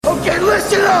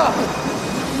listen up!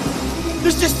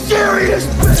 This is serious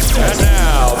business! And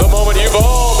now, the moment you've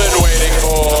all been waiting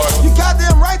for. You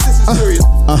goddamn right this is serious.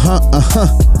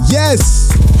 Yes!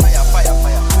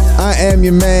 I am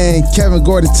your man, Kevin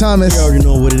Gordon Thomas. You already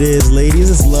know what it is,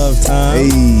 ladies. It's love time.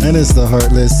 Hey. And it's the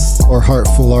Heartless or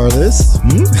Heartful-arless.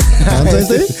 Valentine's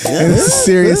Day? And it's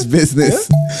serious business.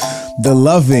 The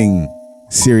Loving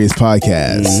Serious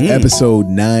Podcast, episode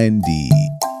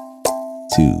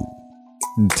 92.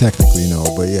 Technically, no,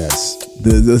 but yes.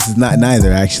 This is not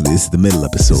neither, actually. This is the middle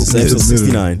episode. This is episode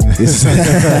 69.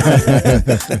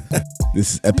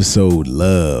 This is episode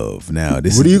love. Now, What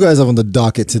do you guys have on the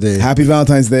docket today? Happy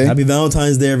Valentine's Day. Happy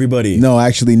Valentine's Day, everybody. No,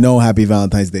 actually, no Happy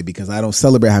Valentine's Day because I don't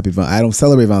celebrate I don't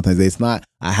celebrate Valentine's Day. It's not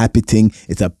a happy thing.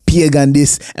 It's a pagan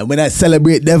this. And when I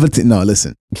celebrate devil thing. No,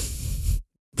 listen.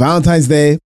 Valentine's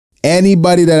Day,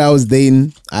 anybody that I was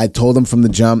dating, I told them from the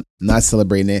jump, not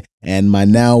celebrating it. And my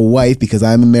now wife, because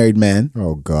I'm a married man,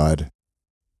 Oh, God.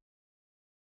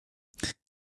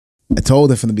 I told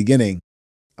her from the beginning,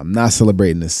 I'm not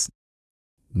celebrating this.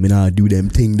 Me not do them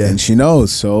thing then. And she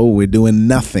knows, so we're doing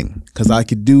nothing. Because I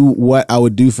could do what I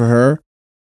would do for her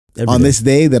on this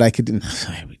day that I could do.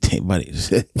 Every day, buddy.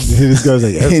 This guy's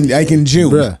like, I can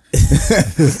June. bruh.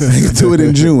 I can do it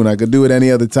in June. I could do it any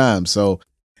other time. So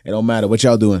it don't matter what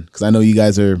y'all doing. Because I know you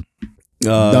guys are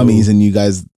dummies and you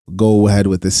guys go ahead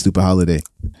with this stupid holiday.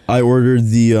 I ordered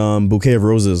the bouquet of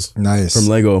roses Nice. from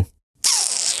Lego.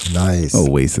 Nice. Oh,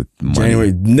 waste of money.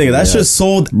 January. Nigga, that shit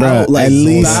sold Bruh, out like at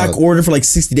least- back order for like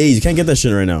 60 days. You can't get that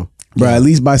shit right now. Bro, at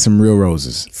least buy some real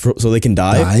roses. So they can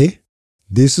die. Die?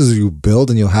 This is you build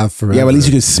and you'll have forever. Yeah, but at least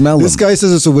you can smell This them. guy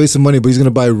says it's a waste of money, but he's going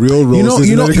to buy real roses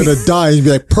you know- and they're going to die and be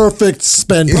like, perfect,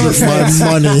 spend my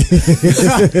money.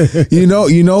 you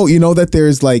know that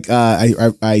there's like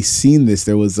I seen this.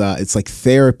 There was it's like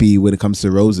therapy when it comes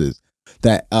to roses.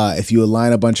 That if you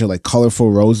align a bunch of like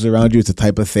colorful roses around you, it's a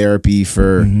type of therapy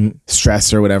for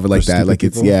stress or whatever like For that. stupid Like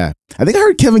it's people? yeah. I think I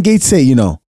heard Kevin Gates say,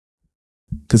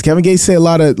 because Kevin Gates say a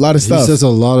lot of He stuff. says a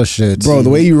lot of shit. Bro, the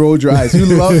way you rolled your eyes, you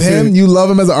love him. You love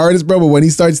him as an artist, bro. But when he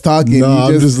starts talking, No,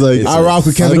 you I'm just like, I rock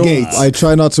with Kevin Gates. I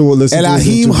try not to listen to his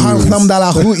Elahim interviews.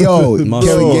 Hamdalahu. Yo,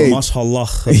 Kevin Gates. Mashallah.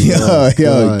 Yo,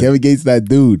 God. Kevin Gates, that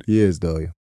dude. He is, though. He I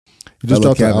just love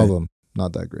dropped an Kevin. album.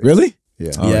 Not that great. Really?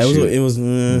 Yeah. Oh, Yeah, shit. it was.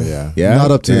 Yeah. Yeah, Not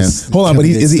up to Damn. his Hold on, but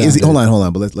Kevin is he? Gates Hold standard.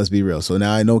 on. But let's be real. So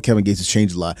now I know Kevin Gates has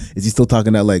changed a lot. Is he still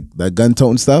talking that gun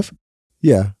toting stuff?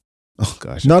 Yeah. Oh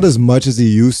gosh, Not as much as he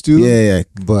used to. Yeah.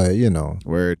 But, you know.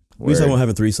 Word. We talking about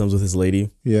having threesomes with his lady.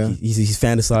 Yeah. He's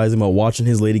fantasizing about watching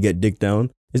his lady get dicked down.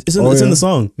 It's in Oh, the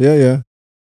song. Yeah.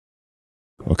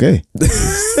 Okay,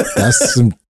 That's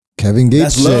some Kevin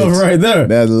Gates That's love shit. right there.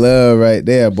 that's love right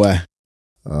there, boy.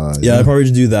 Yeah, I probably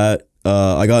just do that.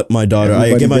 I got my daughter. I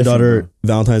Everybody get my different, daughter bro.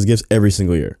 Valentine's gifts every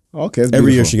single year. Okay, that's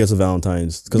Every year beautiful. she gets a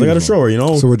Valentine's because I got to Beautiful. show her. You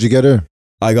know, So what'd you get her?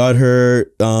 I got her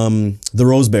the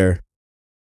rose bear.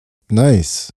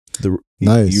 Nice.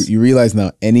 Nice. You realize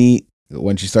now,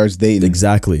 when she starts dating,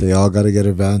 Exactly. They all got to get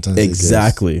her Valentine's Day gifts.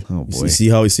 Exactly. Oh, boy. You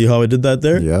see how I did that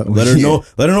there? Yeah. Let her know.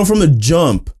 Let her know from the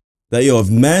jump that if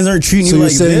mans aren't treating So you you're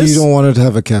like saying this, you don't want her to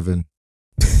have a Kevin?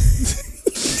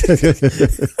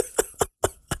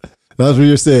 That's what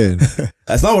you're saying.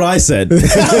 that's not what I said. but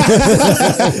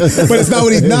it's not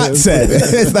what he not said.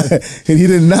 It's not, and he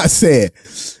did not say it.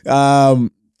 I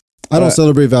don't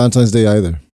celebrate Valentine's Day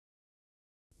either.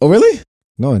 Oh, really?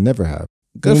 No, I never have.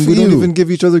 Good And for we you. don't even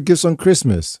give each other gifts on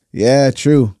Christmas. Yeah,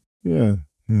 true. Yeah.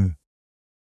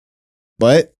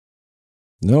 But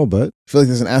No, but I feel like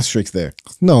there's an asterisk there.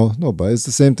 no, but it's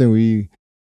the same thing. We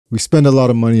spend a lot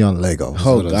of money on Lego. is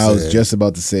Oh, what I'm I was saying. just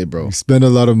about to say, bro. We spend a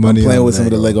lot of I'm money. playing on with some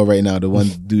of the Lego right now. The one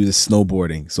do the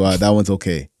snowboarding, so that one's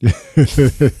okay.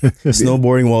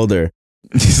 Snowboarding welder.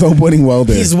 Snowboarding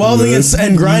welder. He's welding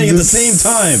and grinding at the same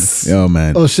time. Yo,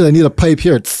 man. Oh shit! I need a pipe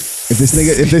here. If this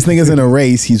nigga's in a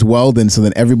race, he's welding. So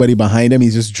then everybody behind him,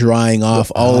 he's just drying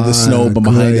off all of the snow good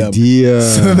behind him. idea.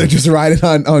 So then they're just riding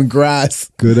on grass.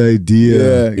 Good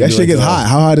idea. Yeah, that shit like gets that. hot.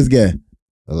 How hot does it get?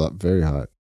 A lot, very hot.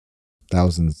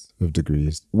 Thousands of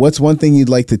degrees. What's one thing you'd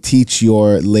like to teach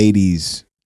your ladies?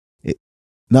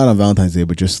 Not on Valentine's Day,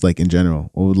 but just like in general.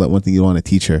 What would like one thing you want to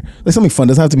teach her? Like something fun.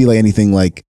 Doesn't have to be like anything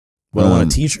like. What I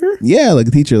want to teach her? Yeah, like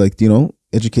a teacher, like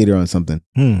educate her on something.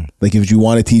 Like if you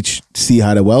want to see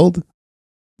how to weld,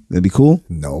 that'd be cool.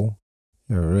 No,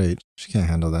 you're right. She can't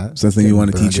handle that. So that's the thing you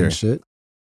want to Getting teach burned her. and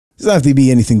Shit. It doesn't have to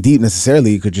be anything deep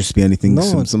necessarily. It could just be anything,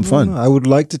 some fun. No. I would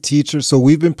like to teach her. So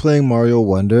we've been playing Mario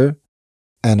Wonder,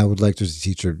 and I would like to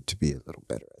teach her to be a little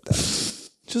better at that.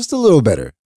 Just a little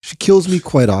better. She kills me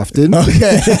quite often.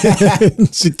 Okay.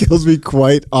 She kills me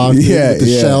quite often Yeah, with the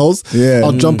yeah. shells. Yeah.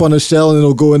 I'll jump on a shell and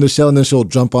it'll go in the shell and then she'll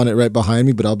jump on it right behind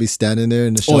me, but I'll be standing there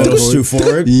in the shell. it'll shoot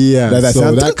forward. Yeah, That so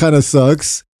sound- that kind of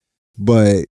sucks.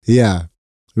 But yeah,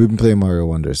 we've been playing Mario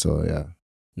Wonder, so yeah,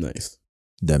 Nice.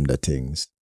 them the things.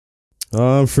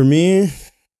 For me,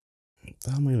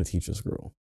 how am I gonna teach this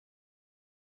girl?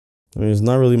 I mean, there's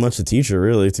not really much to teach her,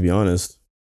 really, to be honest.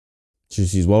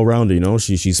 She's well rounded, you know.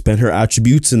 She spent her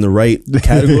attributes in the right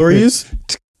categories.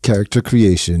 Character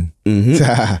creation.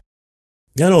 Mm-hmm.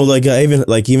 Yeah, no, like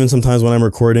even sometimes when I'm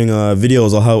recording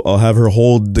videos, I'll have her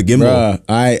hold the gimbal.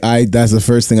 Bruh, I that's the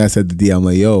first thing I said to D. I'm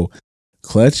like, yo,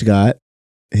 Clutch got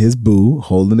his boo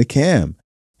holding the cam.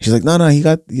 She's like, no, he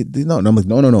got no. And I'm like,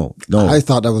 no. I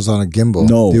thought that was on a gimbal.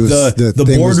 No. it was, The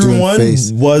thing was boardroom doing one face.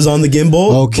 was on the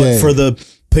gimbal. Okay. But for the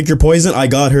Pick Your Poison, I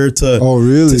got her to Oh,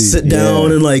 really? to sit down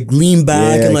Yeah. and like lean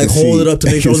back Yeah, and I like can hold see. it up to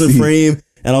I make sure I can was in see. frame.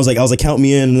 And I was like, count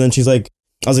me in. And then I was like,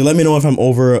 let me know if I'm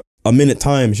over a minute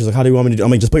time. She's like, how do you want me to do?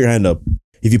 I'm like, just put your hand up.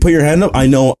 If you put your hand up, I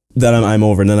know that I'm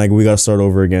over. And then we got to start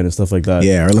over again and stuff like that.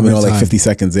 Yeah, or let me know like Time. 50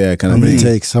 seconds. Yeah, kind How of many thing.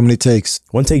 takes? How many takes?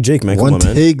 One take Jake, man. Come One on,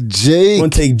 man. take, Jake. One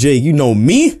take Jake. You know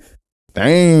me.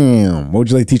 Damn. What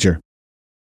would you like to teach her?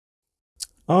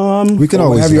 We can Oh,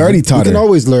 always have you learn. already taught We can her?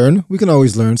 always learn. We can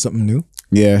always learn something new.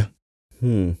 Yeah,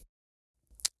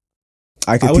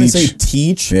 I could I wouldn't teach. say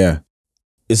teach. Yeah.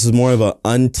 This is more of a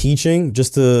unteaching,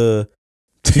 just to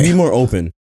be more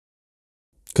open.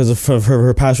 Because of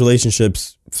her past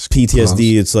relationships,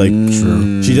 PTSD, it's like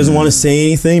Mm. she doesn't want to say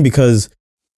anything because,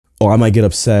 I might get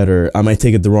upset or I might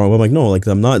take it the wrong way. I'm like, no, like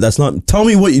that's not, tell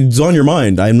me what's on your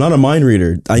mind. I'm not a mind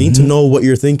reader. I need to know what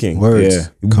you're thinking. Words.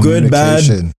 Yeah. Good, bad,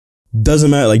 Communication.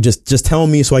 doesn't matter. Like just tell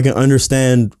me so I can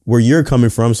understand where you're coming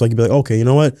from. So I can be like, okay, you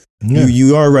know what? Yeah.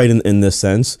 You are right in this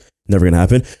sense. Never gonna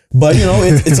happen. But you know,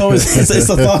 it's always it's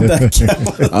a thought that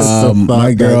counts.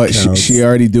 My girl, that counts. she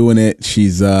already doing it.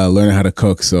 She's learning how to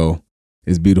cook, so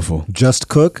it's beautiful. Just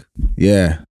cook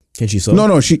Yeah. Can she sew?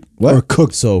 No, she what? or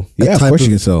cook So Yeah, of type course she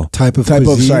of- can sew. type of Type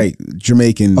cuisine? of sorry,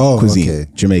 Jamaican Oh, cuisine.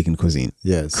 okay. Jamaican cuisine.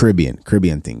 Yes. Caribbean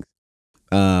things.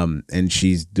 And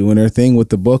she's doing her thing with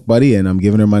the book, buddy, and I'm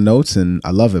giving her my notes and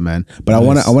I love it, man. But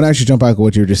Nice. I wanna actually jump back to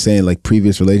what you were just saying, like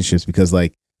previous relationships, because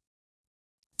like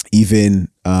even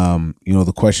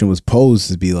the question was posed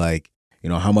to be like,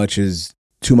 how much is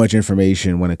too much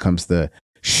information when it comes to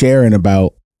sharing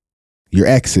about your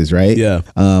exes, right? yeah,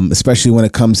 Especially when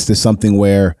it comes to something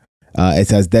where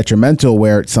it's as detrimental,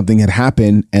 where something had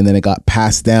happened and then it got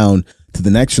passed down to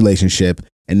the next relationship,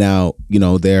 and now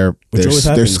they're always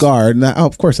they're happens. scarred. Now,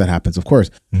 of course that happens, of course.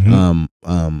 Mhm.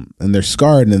 And they're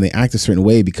scarred, and then they act a certain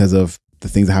way because of the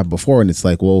things that happened before, and it's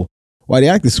like, well, why do they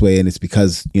act this way? And it's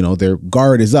because their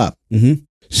guard is up. mm-hmm.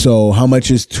 So how much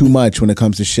is too much when it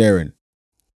comes to sharing?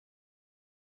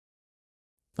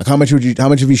 Like how much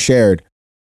have you shared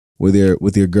with your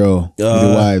girl, with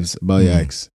your wives about your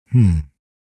ex?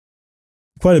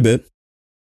 Quite a bit.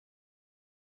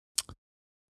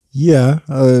 Yeah,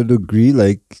 I'd agree.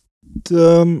 Like,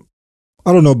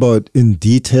 I don't know about in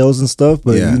details and stuff,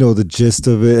 but Yeah. the gist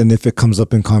of it. And if it comes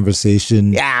up in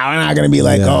conversation, Yeah, we're not gonna be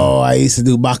like, Yeah. oh, I used to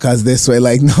do bakas this way.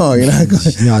 Like, no, you're not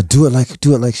gonna. yeah, do it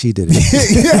like she did it.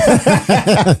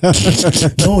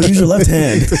 No, use your left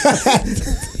hand.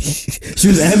 She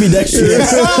was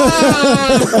ambidextrous.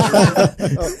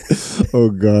 Oh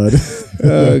God.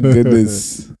 Oh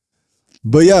goodness.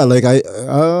 But yeah, like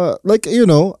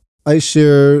I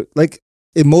share, like,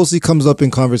 it mostly comes up in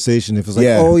conversation. If it's like,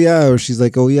 Yeah. oh yeah, or she's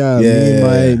like, oh yeah,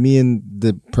 Yeah. me and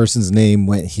the person's name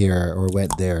went here or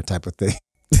went there, type of thing.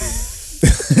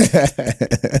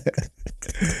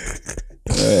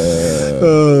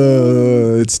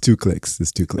 It's 2 clicks.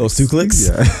 It's 2 clicks. Those 2 clicks?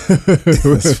 Yeah.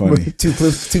 That's funny.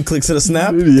 Two clicks at a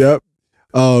snap. Yep.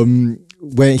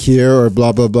 Went here or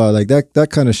blah blah blah. Like that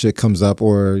kind of shit comes up,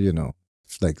 or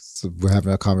like, so we're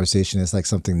having a conversation. It's like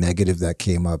something negative that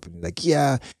came up, and like,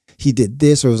 yeah, he did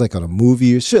this, or it was like on a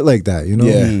movie or shit like that. Yeah.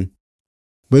 Mm.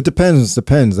 But it depends.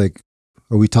 Like,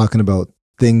 are we talking about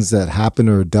things that happen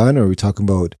or done, or are we talking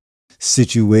about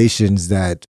situations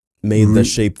that That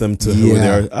shaped them to who they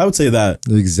Yeah. are. I would say that.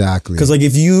 exactly? Because like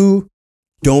if you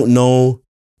don't know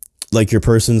like your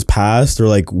person's past or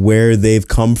like where they've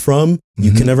come from,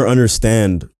 you Mhm. can never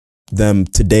understand them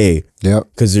today. Yep.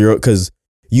 Because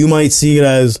you might see it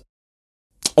as,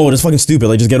 oh, that's fucking stupid.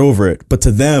 Like just get over it. But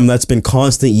to them, that's been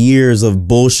constant years of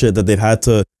bullshit that they've had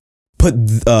to put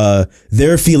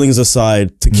their feelings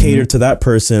aside to cater to that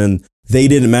person, and they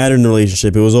didn't matter in the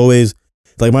relationship. It was always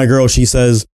like my girl. She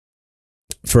says,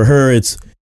 for her, it's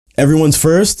everyone's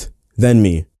first, then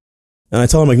me. And I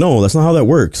tell them like, no, that's not how that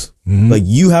works. Like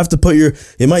you have to put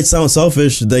it might sound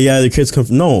selfish that the kids come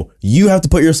from, no, you have to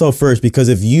put yourself first, because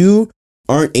if you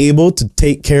aren't able to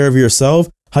take care of yourself,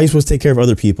 how are you supposed to take care of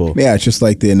other people? Yeah, it's just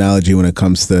like the analogy when it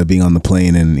comes to being on the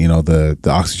plane and, you know, the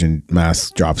oxygen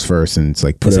mask drops first and it's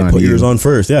like put yours on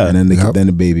first, yeah. And then then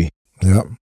the baby. Yep.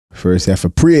 First you have to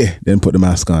pray, then put the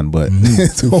mask on, but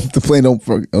hope the plane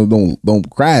don't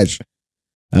crash.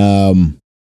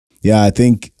 Yeah, I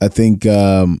think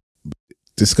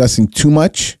discussing too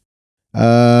much,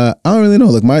 I don't really know.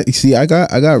 Like I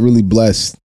got really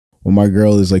blessed when my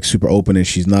girl is like super open and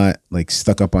she's not like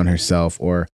stuck up on herself,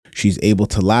 or she's able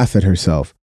to laugh at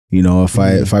herself. You know, if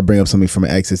I bring up something from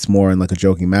an ex, it's more in like a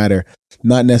joking matter,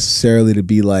 not necessarily to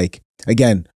be like,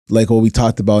 again, like what we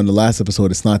talked about in the last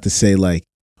episode. It's not to say like,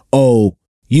 oh,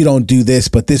 you don't do this,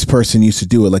 but this person used to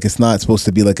do it. Like it's not supposed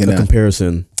to be like a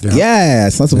comparison. Yeah,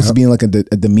 it's not supposed to be in like a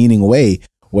demeaning way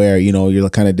where, you know, you're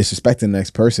kind of disrespecting the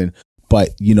next person. But,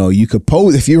 you know, you could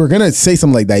pose, if you were going to say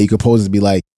something like that, you could pose to be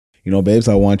like, you know, babes,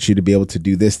 I want you to be able to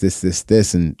do this, and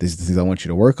this is the things I want you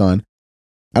to work on.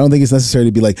 I don't think it's necessary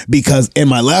to be like, because in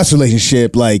my last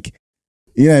relationship, like,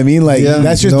 you know what I mean? Like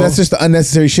that's just the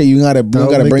unnecessary shit you gotta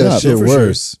bring up. Shit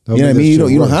worse. You know what I mean?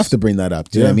 You don't have to bring that up.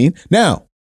 Do you know what I mean? Now,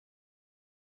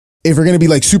 if we're gonna be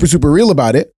like super, super real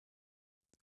about it,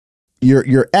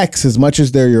 your ex, as much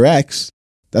as they're your ex,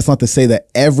 that's not to say that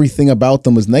everything about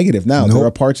them was negative. Now, there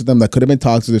are parts of them that could have been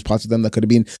toxic. There's parts of them that could have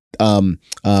been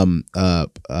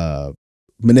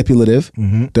manipulative.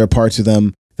 There are parts of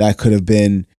them that could have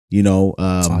been, you know,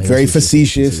 very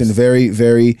facetious and very,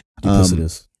 very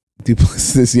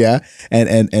duplicitous, yeah,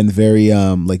 and very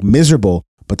like miserable.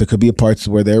 But there could be parts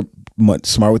where they're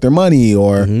smart with their money,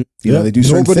 or you know, they do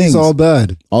certain things. Nobody's all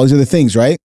bad. All these other things,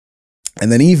 right? And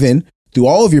then even through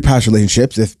all of your past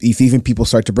relationships, if even people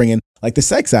start to bring in like the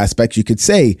sex aspect, you could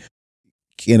say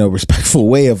in a respectful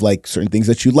way of like certain things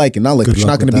that you like and not like. But you're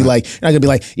not going to be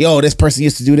like, yo, this person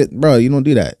used to do that, bro. You don't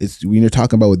do that. It's when you're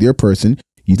talking about with your person,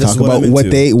 you talk about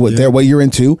what you're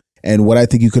into and what I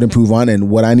think you could improve on and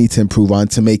what I need to improve on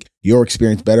to make your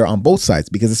experience better on both sides.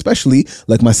 Because especially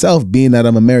like myself, being that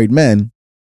I'm a married man,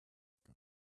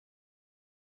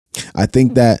 I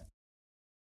think that.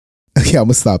 Yeah,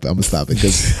 I'm gonna stop it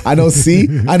because I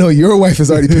know your wife is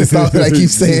already pissed off that I keep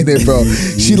saying it, bro.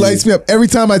 She lights me up every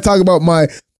time I talk about my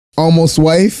almost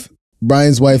wife.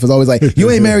 Brian's wife is always like,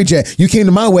 you ain't married yet. You came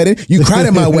to my wedding. You cried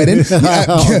at my wedding. You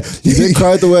didn't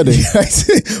cry at the wedding.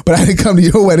 But I didn't come to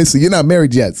your wedding, so you're not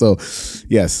married yet. So,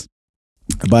 yes.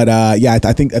 But yeah,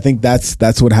 I think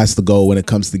that's what has to go when it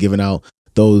comes to giving out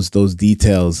those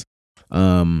details.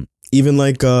 Even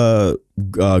like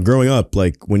growing up,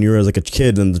 like when you were like a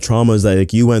kid and the traumas that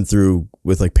like you went through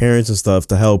with like parents and stuff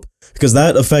to help, because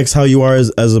that affects how you are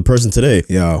as a person today.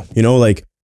 Yeah. You know, like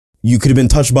you could have been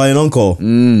touched by an uncle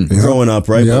growing up,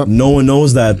 right? But no one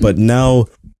knows that. But now,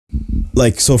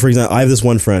 like, so for example, I have this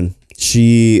one friend.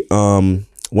 She went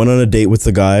on a date with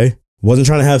the guy, wasn't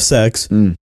trying to have sex,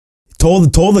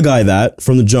 told the guy that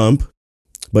from the jump,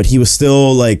 but he was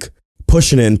still like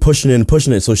pushing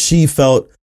it. So she felt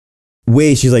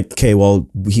she's like, okay, well,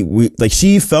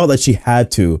 she felt that she had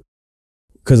to,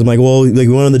 because I'm like, well, like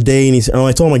we went on the date and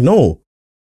I told him like, no,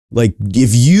 like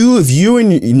if you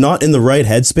and you're not in the right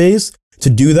headspace to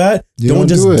do that, don't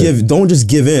just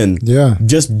give in. Yeah.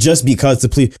 Just because to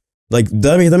please, like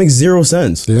that makes zero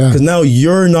sense. Yeah. Because now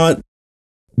you're not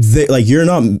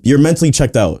you're mentally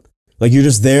checked out. Like you're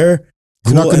just there.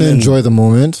 You're not gonna enjoy the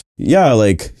moment. Yeah,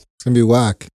 like it's gonna be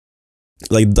whack.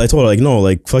 Like I told her, like no,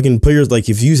 like fucking put your, like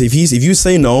if you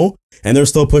say no and they're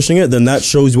still pushing it, then that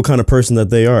shows you what kind of person that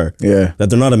they are. Yeah,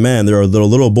 that they're not a man, they're a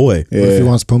little boy. Yeah. What if he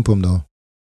wants pum pum though?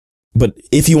 But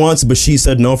if he wants, but she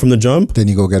said no from the jump, then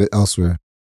you go get it elsewhere.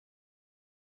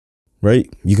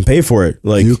 Right, you can pay for it.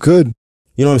 Like you could,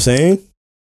 you know what I'm saying?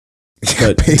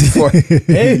 But pay for it.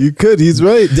 Hey, you could. He's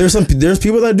right. There's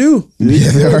people that do.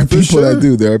 Yeah, there are people that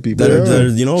do. There are people that are,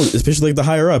 you know, especially like the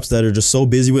higher ups that are just so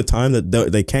busy with time that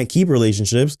they can't keep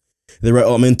relationships. They're right.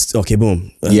 Oh, I mean, okay,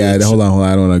 boom. Yeah, hold on.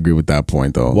 I don't agree with that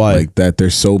point though. Why? Like that they're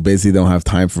so busy they don't have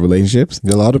time for relationships.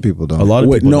 A lot of people don't. A lot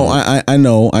of people. No,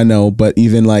 don't. I know. But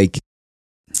even like,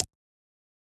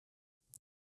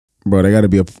 bro, they got to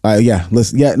be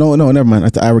no, never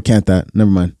mind. I recant that. Never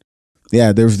mind.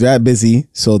 Yeah, they're that busy,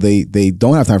 so they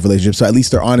don't have time for relationships. So at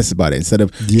least they're honest about it instead of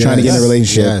trying to get in a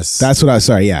relationship. Yes. That's what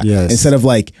Instead of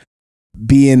like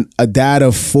being a dad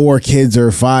of 4 kids or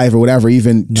 5 or whatever,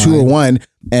 even 9. 2 or 1,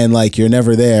 and like you're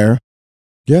never there.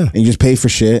 Yeah, and you just pay for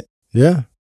shit. Yeah,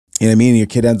 you know what I mean. And your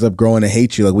kid ends up growing to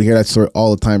hate you. Like we hear that story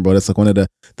all the time, bro. That's like one of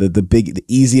the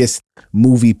easiest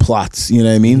movie plots. You know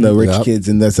what I mean? The rich kids,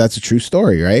 and that's a true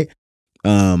story, right?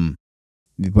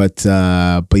 But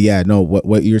yeah, no,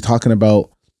 what you're talking about,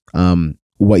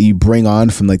 what you bring on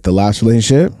from like the last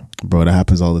relationship, bro, that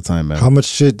happens all the time, man. How much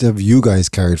shit have you guys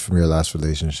carried from your last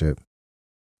relationship?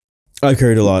 I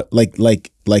carried a lot. Like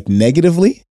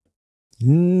negatively?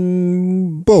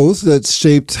 Both that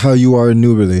shaped how you are in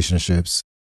new relationships.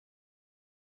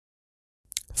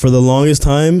 For the longest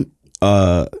time,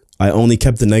 I only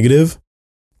kept the negative,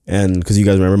 and because you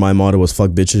guys remember my motto was "fuck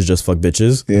bitches, just fuck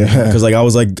bitches." Yeah. Because like I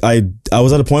was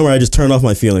at a point where I just turned off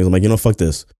my feelings. I'm like, fuck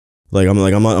this. I'm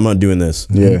not doing this.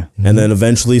 Yeah. And then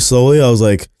eventually, slowly, I was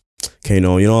like, okay,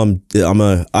 no,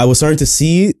 I was starting to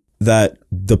see that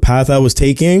the path I was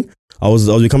taking, I was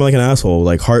becoming like an asshole,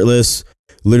 like heartless.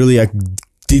 Literally, I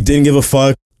didn't give a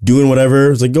fuck, doing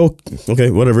whatever. It's like, go,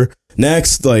 okay, whatever.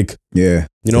 Next, like, Yeah.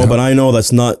 but I know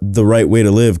that's not the right way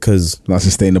to live because Not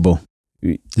sustainable.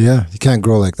 Yeah, you can't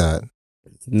grow like that.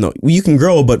 no, you can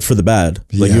grow, but for the bad.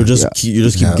 Like Yeah. you just keep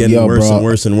Yeah. getting Yo, worse bro. and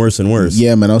worse and worse and worse.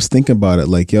 Yeah, man, I was thinking about it.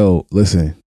 Like, yo,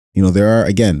 listen, there are,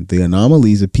 again, the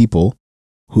anomalies of people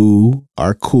who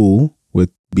are cool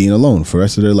with being alone for the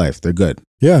rest of their life. They're good.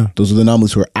 Yeah. Those are the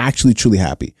anomalies who are actually truly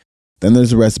happy. Then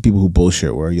there's the rest of people who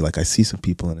bullshit, where you're like, I see some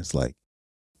people and it's like,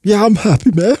 Yeah, I'm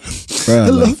happy, man. bruh, I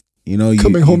love like, you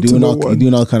coming home to doing no all, one. you're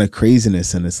doing all kind of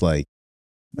craziness, and it's like,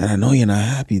 man, I know you're not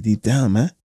happy deep down, man.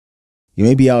 You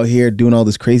may be out here doing all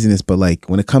this craziness, but like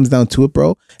when it comes down to it,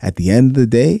 bro, at the end of the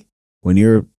day, when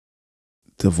you're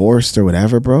divorced or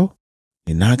whatever, bro,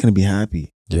 you're not gonna be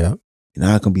happy. Yeah. You're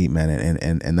not gonna be, man,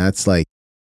 and that's like,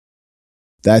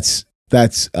 that's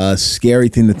a scary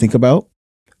thing to think about.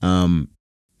 And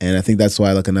I think that's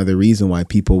why, like, another reason why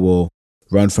people will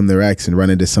run from their ex and run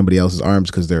into somebody else's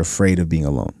arms, because they're afraid of being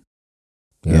alone.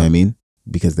 You know what I mean?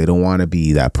 Because they don't want to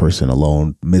be that person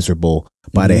alone, miserable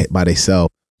by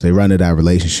themselves. So they run to that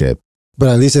relationship. But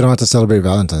at least they don't have to celebrate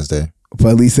Valentine's Day. But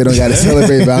at least they don't got to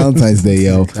celebrate Valentine's Day,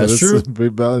 yo. That's true.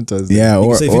 Celebrate Valentine's Day. Yeah,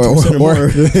 or say 50%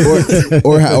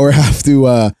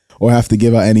 or have to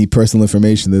give out any personal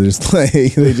information. They're just like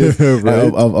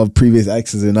Right. of previous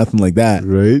exes or nothing like that.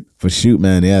 Right. But shoot,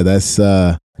 man, yeah, that's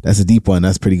a deep one.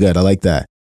 That's pretty good. I like that.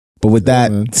 But with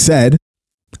that man. said,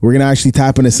 we're gonna actually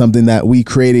tap into something that we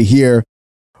created here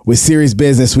with Serious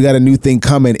Business. We got a new thing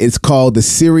coming. It's called the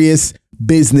Serious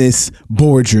Business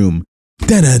Boardroom.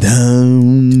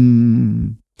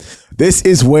 Dun-dun-dun. This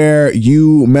is where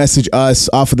you message us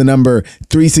off of the number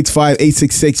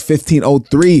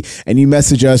 365-866-1503, and you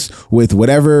message us with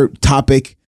whatever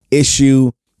topic, issue,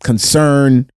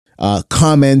 concern,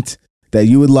 comment that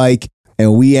you would like,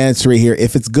 and we answer it here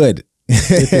if it's good.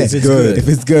 If it's good. If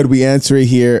it's good, we answer it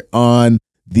here on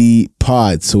the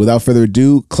pod. So without further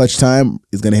ado, Clutch Time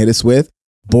is going to hit us with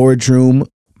Boardroom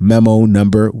Memo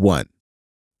number 1.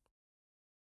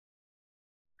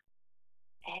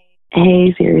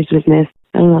 Hey, Serious Business.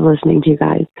 I love listening to you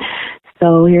guys.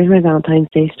 So here's my Valentine's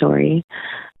Day story.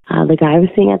 The guy I was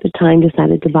seeing at the time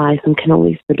decided to buy some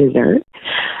cannolis for dessert,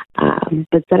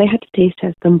 but said I had to taste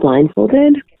test them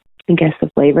blindfolded and guess the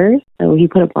flavors. So he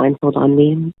put a blindfold on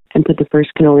me and put the first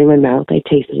cannoli in my mouth. I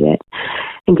tasted it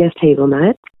and guessed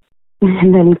hazelnut.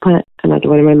 And then he put another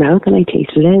one in my mouth and I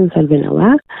tasted it and said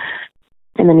vanilla.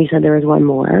 And then he said there was one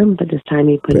more, but this time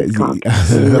he put his cock in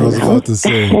I my was about mouth. to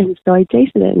say. And so I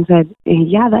tasted it and said,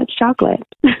 yeah, that's chocolate.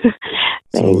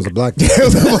 So it was a black You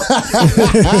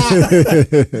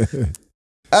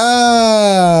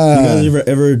guys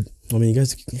ever? I mean, you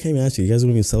guys I can't even ask you. You guys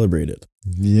don't even celebrate it.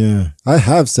 Yeah. I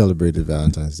have celebrated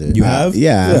Valentine's Day. You have?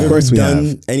 Yeah, Have of you course ever we done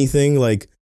have. anything like,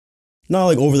 not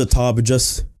like over the top, but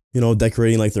just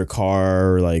decorating like their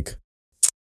car or like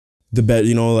the bed,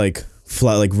 like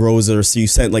flat like roses, or so you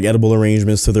sent like edible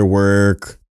arrangements to their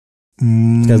work.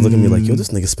 You guys look at me like, yo, this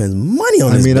nigga spends money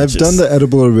on I his mean, I've bitches. done the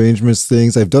edible arrangements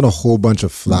things. I've done a whole bunch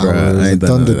of flowers. Bruh, I ain't I've done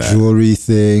done none the of that. jewelry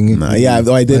thing. Nah, yeah,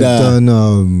 I did. I've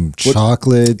done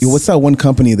chocolates. What's that one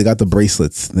company that got the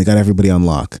bracelets? They got everybody on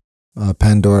lock.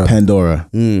 Pandora. Pandora.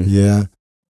 Yeah.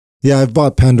 Yeah, I've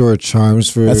bought Pandora charms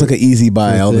for. That's like an easy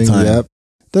buy for all the thing, time. Yep.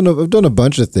 I've done a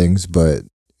bunch of things, but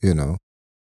I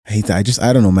hate that.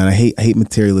 I don't know, man. I hate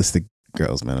materialistic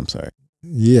girls, man. I'm sorry.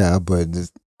 yeah, but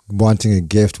just wanting a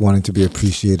gift, wanting to be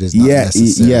appreciated is not Yes.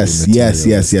 necessarily Yes.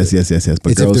 materialistic.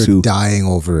 But It's if girls they're who dying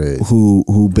over it.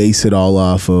 who base it all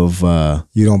off of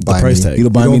You don't buy price me. tag. you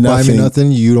don't buy me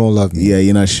nothing. You don't love me. Yeah,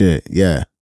 you're not shit. Yeah.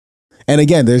 And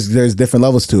again, there's different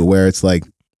levels to it where it's like,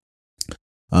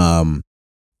 I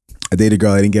dated a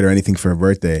girl, I didn't get her anything for her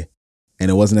birthday. And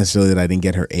it wasn't necessarily that I didn't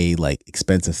get her a like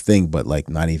expensive thing, but like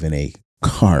not even a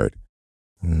card.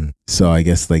 Mm. So I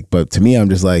guess like, but to me, I'm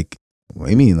just like, what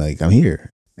do you mean? Like, I'm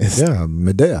here. Yeah,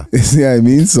 Medea. You know what I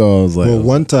mean? So I was like, Well,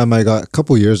 one time I got a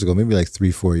couple years ago, maybe like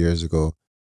 3-4 years ago,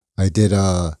 I did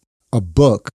a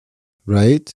book,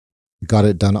 right? You got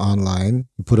it done online.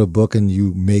 You put a book and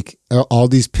you make all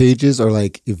these pages are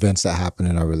like events that happen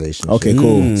in our relationship. Okay,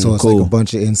 cool. So it's cool. like a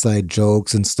bunch of inside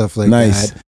jokes and stuff like Nice.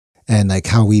 that. And like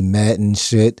how we met and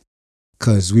shit.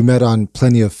 Cause we met on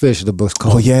Plenty of Fish. The book's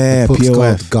called, yeah, the book's POF.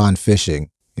 called Gone Fishing.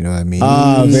 You know what I mean?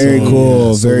 Ah, very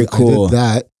cool, very cool. I did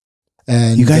that.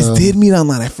 And You guys did meet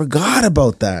online. I forgot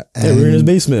about that. Yeah, we were in his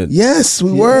basement. Yes,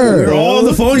 we were. We were all on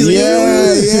the phone. He's like,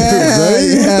 Yeah,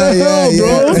 yeah,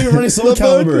 bro. We were running Soul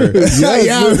Calibur.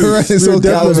 Yeah, we were running Soul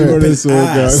definitely Calibur. running Soul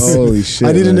Calibur. Holy shit.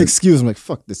 I need an man. excuse. I'm like,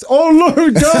 fuck this. Oh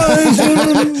Lord, guys.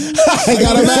 I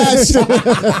got a match.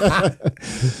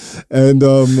 And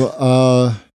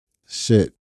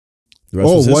shit. The rest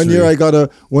was One year history.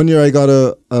 I got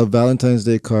a Valentine's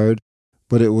Day card,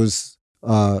 but it was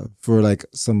for like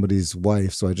somebody's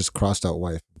wife, so I just crossed out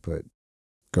wife and put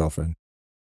girlfriend.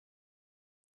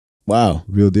 Wow.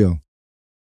 Real deal.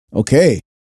 Okay.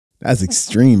 That's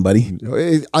extreme, buddy.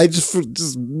 I just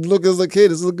look as like, hey,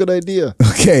 this is a good idea.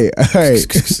 Okay. All right.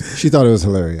 She thought it was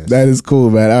hilarious. That is cool,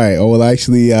 man. All right. Oh, well,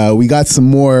 actually, we got some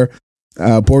more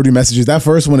poetry messages. That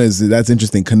first one that's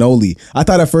interesting. Cannoli. I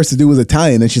thought at first the dude was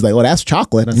Italian, and she's like, "Oh, that's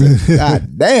chocolate." I said,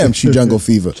 "God damn, she jungle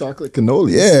fever." Chocolate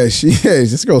cannoli. Yeah,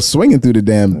 this girl swinging through the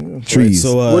damn trees.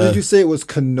 So, What did you say? It was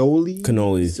cannoli.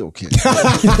 Cannoli. It's okay.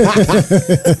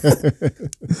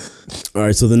 All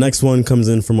right, so the next one comes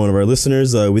in from one of our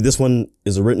listeners. This one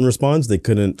is a written response. They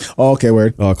couldn't Oh, okay,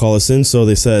 word. call us in, so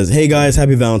they says, "Hey guys,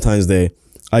 happy Valentine's Day.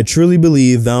 I truly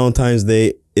believe Valentine's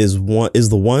Day is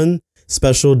the one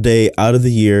special day out of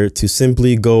the year to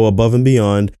simply go above and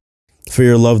beyond for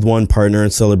your loved one, partner,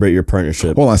 and celebrate your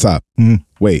partnership. Hold on, stop.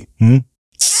 Wait.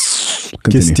 Kiss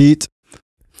Continue. teeth.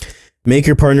 Make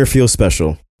your partner feel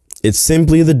special. It's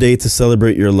simply the day to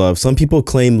celebrate your love. Some people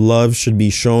claim love should be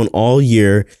shown all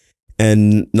year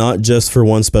and not just for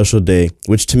one special day,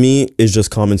 which to me is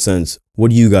just common sense.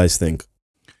 What do you guys think?"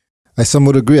 I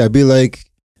somewhat agree. I'd be like,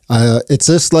 it's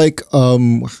just like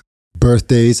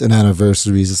birthdays and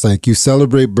anniversaries. It's like you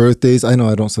celebrate birthdays. I know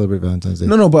I don't celebrate Valentine's Day.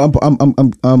 No, but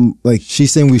I'm like,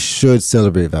 She's saying we should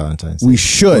celebrate Valentine's Day. we Or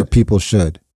should. people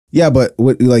should. Yeah, but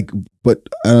but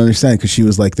I don't understand because she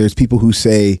was like, there's people who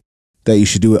say that you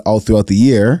should do it all throughout the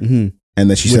year, and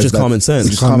that she Which says is that- common sense.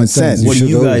 Which is common sense. What do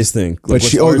you should guys think? But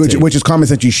which is common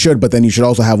sense. You should, but then you should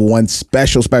also have one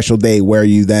special day where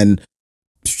you then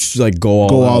like go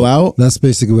all out. That's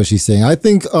basically what she's saying. I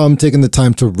think taking the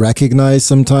time to recognize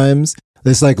sometimes.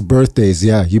 It's like birthdays.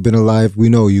 Yeah, you've been alive. We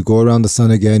know you go around the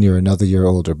sun again, you're another year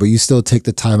older, but you still take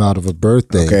the time out of a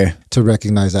birthday Okay. to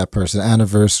recognize that person,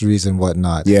 anniversaries and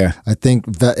whatnot. Yeah. I think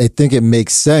it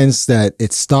makes sense that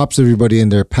it stops everybody in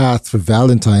their path for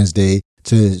Valentine's Day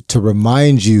to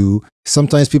remind you.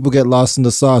 Sometimes people get lost in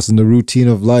the sauce in the routine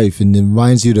of life, and it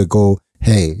reminds you to go,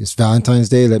 hey, it's Valentine's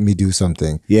Day, let me do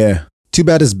something. Yeah. Too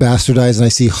bad it's bastardized and I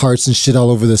see hearts and shit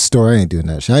all over the store. I ain't doing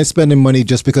that shit. I ain't spending money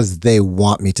just because they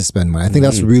want me to spend money. I think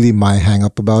that's really my hang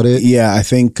up about it. Yeah, I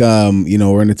think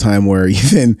we're in a time where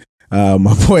even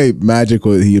my boy Magic,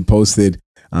 he had posted,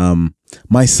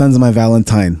 my son's my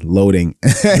Valentine loading.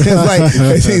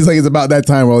 It seems like it's about that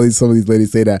time where some of these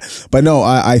ladies say that. But no,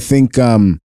 I think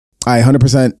I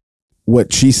 100%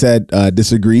 what she said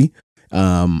disagree.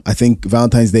 I think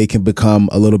Valentine's Day can become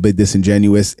a little bit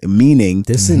disingenuous, meaning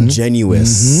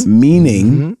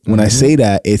when I say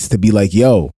that, it's to be like,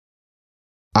 yo,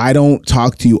 I don't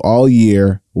talk to you all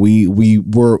year.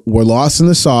 We're lost in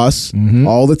the sauce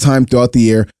all the time throughout the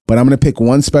year, but I'm gonna pick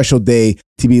one special day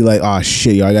to be like, oh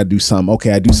shit, yo, I gotta do something.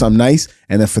 Okay, I do something nice,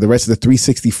 and then for the rest of the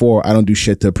 364, I don't do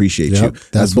shit to appreciate you.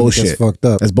 That's bullshit. That's fucked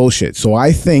up. That's bullshit. So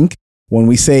I think when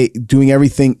we say doing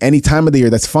everything any time of the year,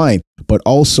 that's fine. But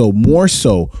also more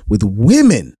so with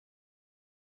women,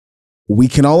 we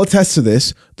can all attest to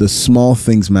this. The small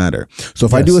things matter. So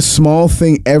if I do a small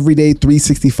thing every day,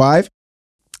 365,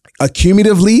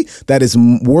 accumulatively, that is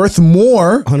worth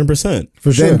more 100%.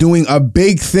 For sure. than doing a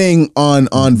big thing on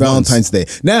Valentine's Day.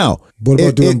 Now, What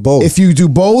about doing both? If you do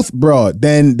both, bro,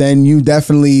 then you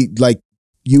definitely like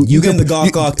you get can- the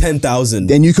Gawk 10,000.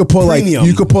 then you could pull Premium.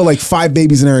 like 5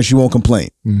 babies in her and she won't complain.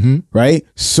 Right?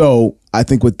 So I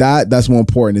think with that's more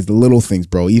important is the little things,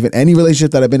 bro. Even any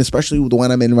relationship that I've been, especially with the one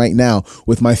I'm in right now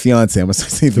with my fiance. I'm gonna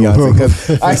start saying fiance because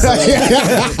I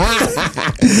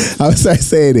was start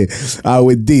saying it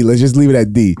with D. Let's just leave it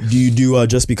at D. Do you do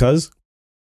just because?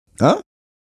 Huh?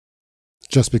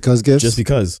 Just because gifts? Just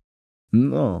because.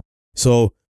 No.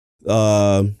 So,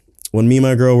 when me and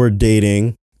my girl were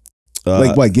dating,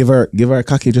 Like what? Give her a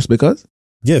cocky just because?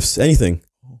 gifts, anything.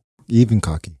 Even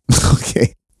cocky.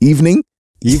 Okay. Evening?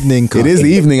 Evening coffee. It is the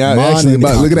evening. I'm actually Morning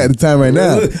about looking at the time right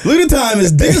now. Look at the time.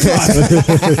 It's dinner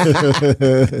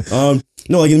time.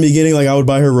 No, like in the beginning, like I would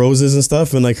buy her roses and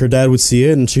stuff, and like her dad would see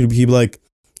it, and he'd be like,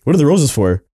 "What are the roses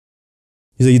for?"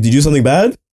 He's like, "Did you do something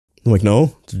bad?" I'm like,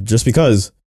 "No, just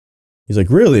because." He's like,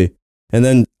 "Really?" And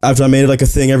then after I made it like a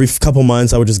thing, every couple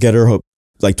months I would just get her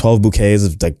like 12 bouquets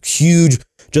of like huge,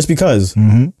 just because,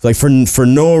 like for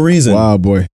no reason. Wow,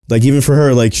 boy. Like even for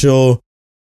her, like she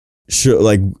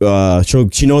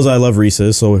knows I love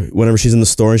Reese's, so whenever she's in the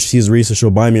store and she sees Reese's,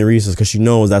 she'll buy me a Reese's because she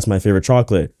knows that's my favorite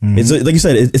chocolate. It's like you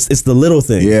said, it's the little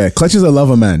thing. Yeah, Clutch is a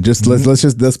lover, man. Just let's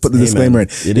put the disclaimer in.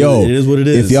 It is what it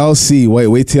is. If y'all see,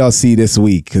 wait till y'all see this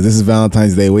week, because this is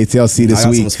Valentine's Day. Wait till y'all see this I got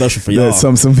week. something special for y'all.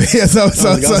 Some special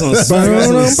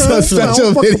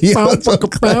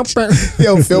videos.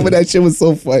 Yo, filming that shit was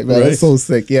so funny, man. Right? That's so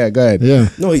sick. Yeah, go ahead. Yeah.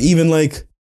 No, even like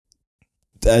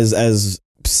as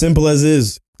simple as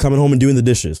is coming home and doing the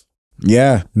dishes.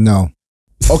 Yeah. No.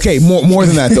 Okay, more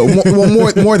than that though.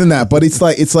 More than that. But it's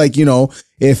like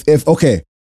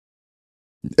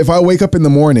if I wake up in the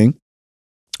morning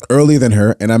earlier than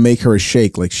her and I make her a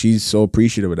shake, like she's so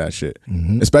appreciative of that shit.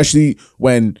 Especially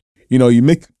when you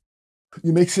mix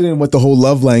it in with the whole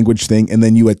love language thing, and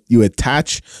then you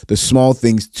attach the small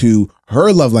things to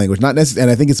her love language. Not necessarily,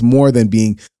 and I think it's more than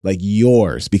being like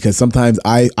yours, because sometimes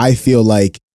I feel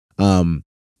like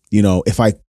if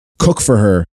I cook for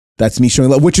her, that's me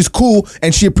showing love, which is cool,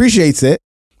 and she appreciates it.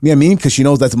 You know what I mean? Because she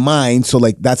knows that's mine, so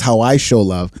like that's how I show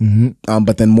love.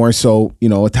 But then more so,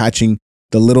 attaching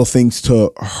the little things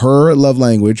to her love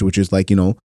language, which is like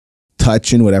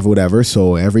touch and whatever.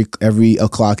 So every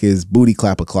o'clock is booty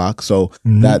clap o'clock. So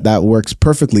that works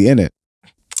perfectly in it.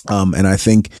 And I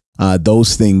think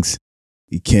those things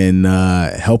can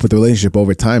help with the relationship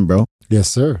over time, bro. Yes,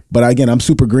 sir. But again, I'm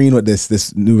super green with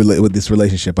this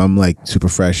relationship. I'm like super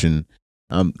fresh, and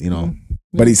But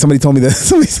somebody told me that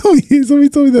somebody told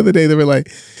me the other day, they were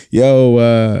like, "Yo,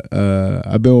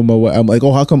 I've been with my wife." I'm like,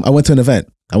 "Oh, how come?" I went to an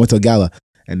event. I went to a gala,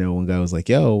 and then one guy was like,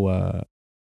 "Yo,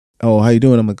 how you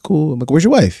doing?" I'm like, "Cool." I'm like, "Where's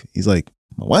your wife?" He's like,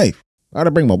 "My wife? How'd I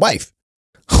bring my wife?"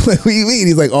 I'm like, "What do you mean?"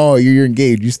 He's like, "Oh, you're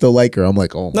engaged. You still like her?" I'm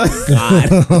like, "Oh my god,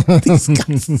 these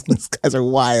guys are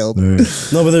wild."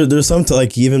 No, but there's some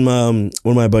like even one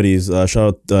of my buddies, shout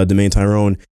out Demaine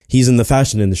Tyrone. He's in the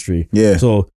fashion industry. Yeah.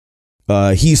 So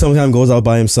he sometimes goes out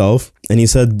by himself, and he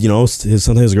said,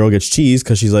 sometimes his girl gets cheese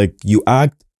because she's like, you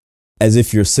act as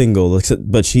if you're single,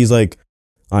 but she's like,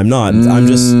 I'm not. I'm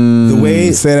just the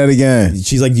way. Say that again.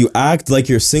 She's like, you act like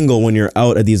you're single when you're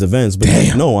out at these events, but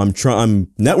like, no, I'm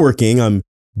networking. I'm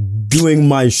doing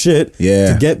my shit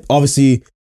to get, obviously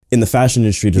in the fashion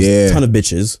industry, there's a ton of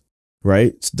bitches,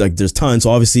 right? Like there's tons. So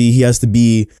obviously he has to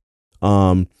be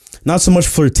not so much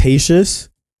flirtatious,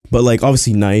 but like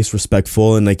obviously nice,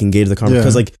 respectful, and like engage the conversation,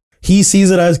 because like he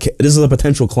sees it as this is a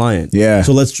potential client. Yeah.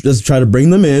 So let's just try to bring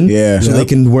them in. Yeah. So they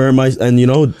can wear my, and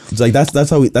it's like that's that's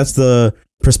the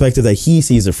perspective that he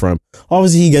sees it from.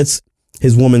 Obviously he gets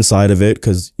his woman side of it,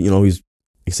 because he's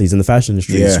in the fashion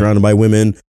industry. He's surrounded by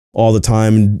women all the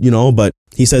time, but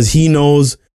he says he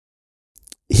knows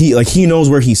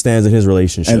where he stands in his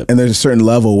relationship. And there's a certain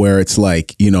level where it's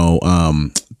like,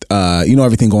 everything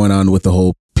going on with the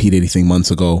whole P. Diddy thing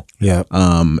months ago. Yeah.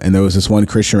 And there was this one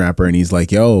Christian rapper, and he's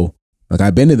like, "Yo, like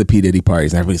I've been to the P. Diddy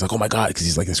parties," and everybody's like, "Oh my God," because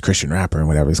he's like this Christian rapper and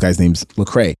whatever. This guy's name's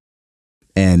Lecrae.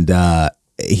 And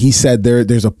he said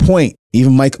there's a point,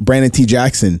 even Brandon T.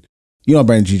 Jackson,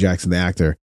 Brandon T. Jackson, the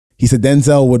actor, he said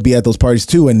Denzel would be at those parties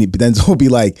too, and Denzel would be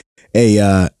like, "Hey,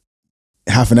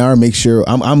 half an hour, make sure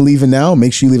I'm leaving now,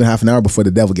 make sure you leave in half an hour before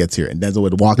the devil gets here," and Denzel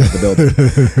would walk out the building.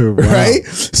 Right?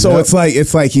 So it's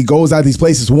like he goes out these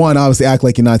places, one, obviously act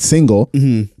like you're not single,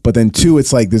 but then two,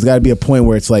 it's like there's got to be a point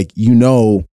where it's like,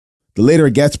 the later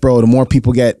it gets, bro, the more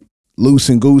people get loose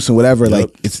and goose and whatever. Yep.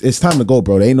 Like it's time to go,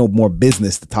 bro. There ain't no more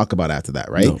business to talk about after that,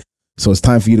 right? No. So it's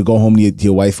time for you to go home to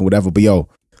your wife and whatever. But yo,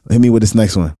 hit me with this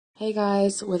next one. Hey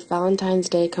guys, with Valentine's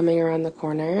Day coming around the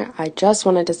corner, I just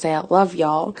wanted to say I love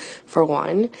y'all, for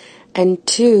one. And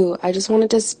two, I just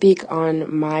wanted to speak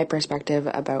on my perspective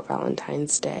about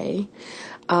Valentine's Day.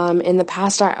 In the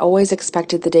past, I always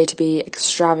expected the day to be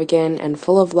extravagant and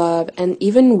full of love, and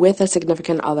even with a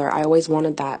significant other, I always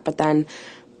wanted that, but then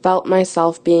felt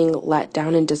myself being let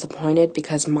down and disappointed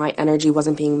because my energy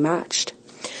wasn't being matched.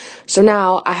 So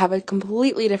now I have a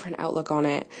completely different outlook on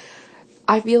it.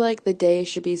 I feel like the day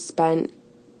should be spent,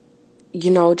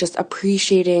 just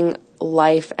appreciating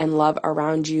life and love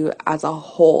around you as a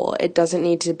whole. It doesn't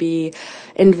need to be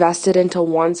invested into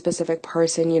one specific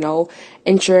person,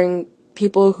 ensuring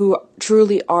people who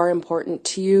truly are important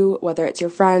to you, whether it's your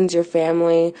friends, your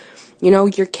family,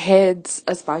 your kids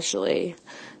especially.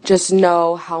 just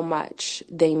know how much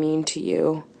they mean to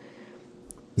you.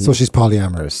 So she's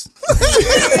polyamorous.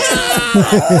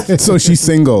 So she's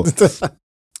single.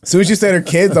 As soon as she said her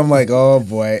kids, I'm like, oh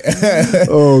boy.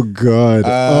 Oh God.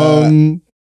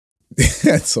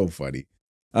 That's so funny.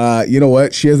 You know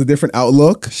what? She has a different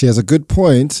outlook. She has a good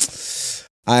point.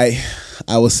 I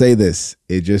will say this.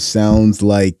 It just sounds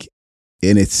like,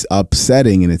 and it's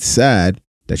upsetting and it's sad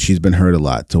that she's been hurt a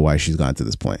lot to why she's gotten to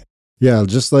this point. Yeah,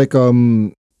 just like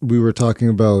we were talking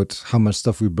about how much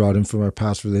stuff we brought in from our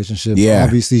past relationships. Yeah.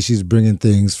 Obviously, she's bringing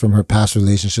things from her past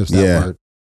relationships that were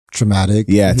traumatic.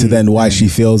 Yeah, to then why she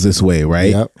feels this way,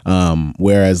 right? Yep.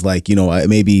 Whereas, like, you know,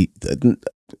 maybe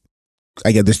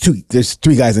I get there's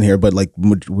three guys in here, but like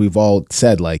we've all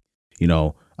said, like, you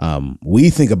know,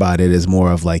 we think about it as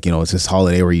more of like, you know, it's this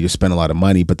holiday where you just spend a lot of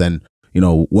money, but then, you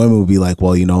know, women will be like,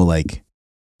 well, you know, like,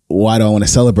 why do I want to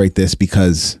celebrate this?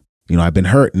 Because, you know, I've been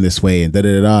hurt in this way and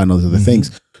and those other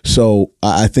things. So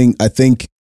I think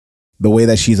the way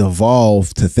that she's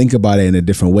evolved to think about it in a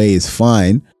different way is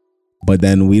fine. But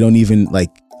then we don't even like,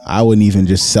 I wouldn't even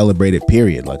just celebrate it,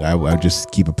 period. Like I would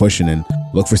just keep it pushing and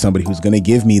look for somebody who's going to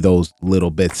give me those little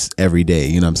bits every day.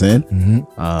 You know what I'm saying?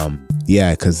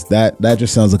 Yeah. Cause that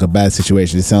just sounds like a bad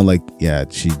situation. It sounds like, yeah,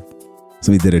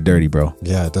 somebody did her dirty, bro.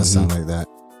 Yeah, it does sound like that.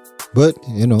 But,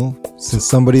 you know, since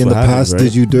somebody in the happens, past right?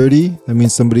 did you dirty, I mean,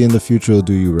 somebody in the future will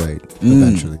do you right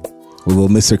eventually. We will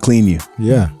Mr. Clean you.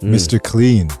 Yeah, Mr.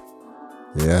 Clean.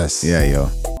 Yes. Yeah, yo.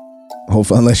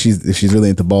 Hopefully, if she's really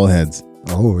into bald heads.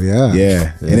 Oh, yeah.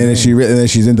 Yeah. And then if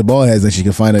she's into bald heads, then she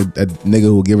can find a nigga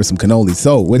who will give her some cannolis.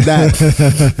 So with that,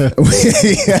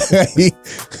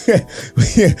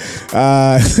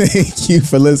 thank you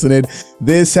for listening.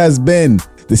 This has been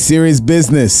the Serious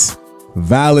Business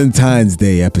Valentine's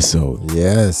Day episode.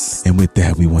 Yes. And with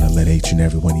that, we want to let each and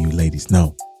every one of you ladies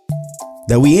know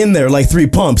that we in there like 3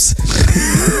 pumps.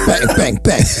 bang, bang,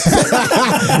 bang.